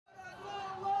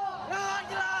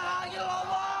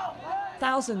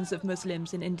Thousands of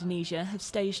Muslims in Indonesia have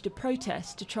staged a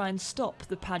protest to try and stop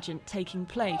the pageant taking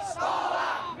place.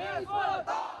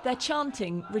 They're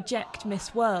chanting "Reject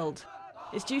Miss World."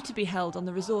 It's due to be held on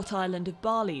the resort island of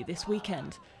Bali this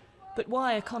weekend. But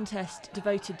why a contest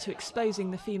devoted to exposing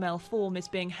the female form is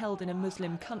being held in a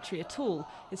Muslim country at all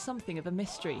is something of a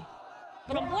mystery.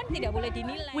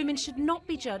 Women should not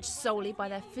be judged solely by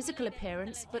their physical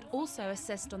appearance, but also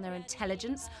assessed on their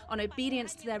intelligence, on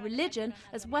obedience to their religion,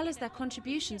 as well as their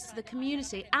contributions to the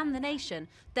community and the nation.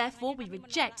 Therefore, we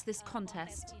reject this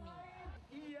contest.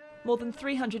 More than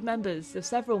 300 members of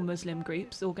several Muslim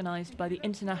groups organised by the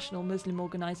international Muslim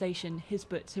organisation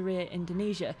Hizbut Tahrir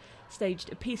Indonesia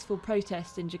staged a peaceful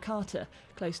protest in Jakarta,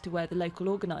 close to where the local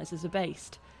organisers are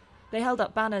based. They held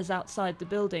up banners outside the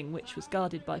building, which was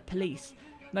guarded by police.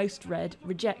 Most read,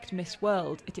 "Reject Miss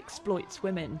World, it exploits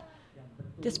women."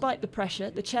 Despite the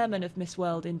pressure, the chairman of Miss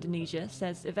World Indonesia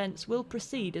says events will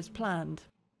proceed as planned.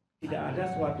 There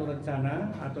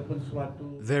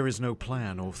is no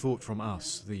plan or thought from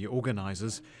us, the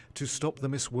organisers, to stop the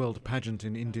Miss World pageant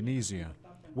in Indonesia.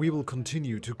 We will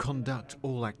continue to conduct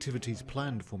all activities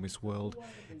planned for Miss World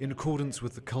in accordance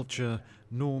with the culture,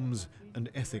 norms and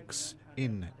ethics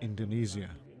in Indonesia.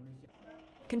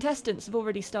 Contestants have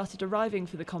already started arriving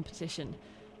for the competition,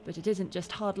 but it isn't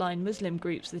just hardline Muslim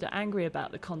groups that are angry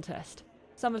about the contest.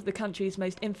 Some of the country's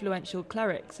most influential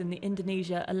clerics in the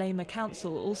Indonesia Ulama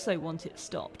Council also want it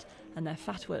stopped, and their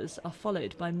fatwas are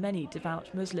followed by many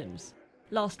devout Muslims.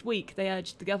 Last week they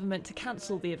urged the government to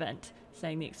cancel the event,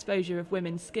 saying the exposure of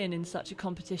women's skin in such a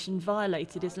competition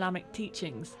violated Islamic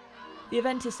teachings. The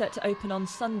event is set to open on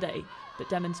Sunday, but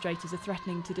demonstrators are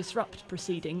threatening to disrupt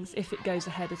proceedings if it goes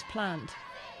ahead as planned.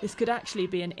 This could actually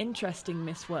be an interesting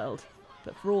Miss World,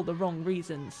 but for all the wrong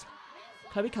reasons.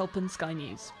 Culpan, Sky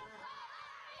News.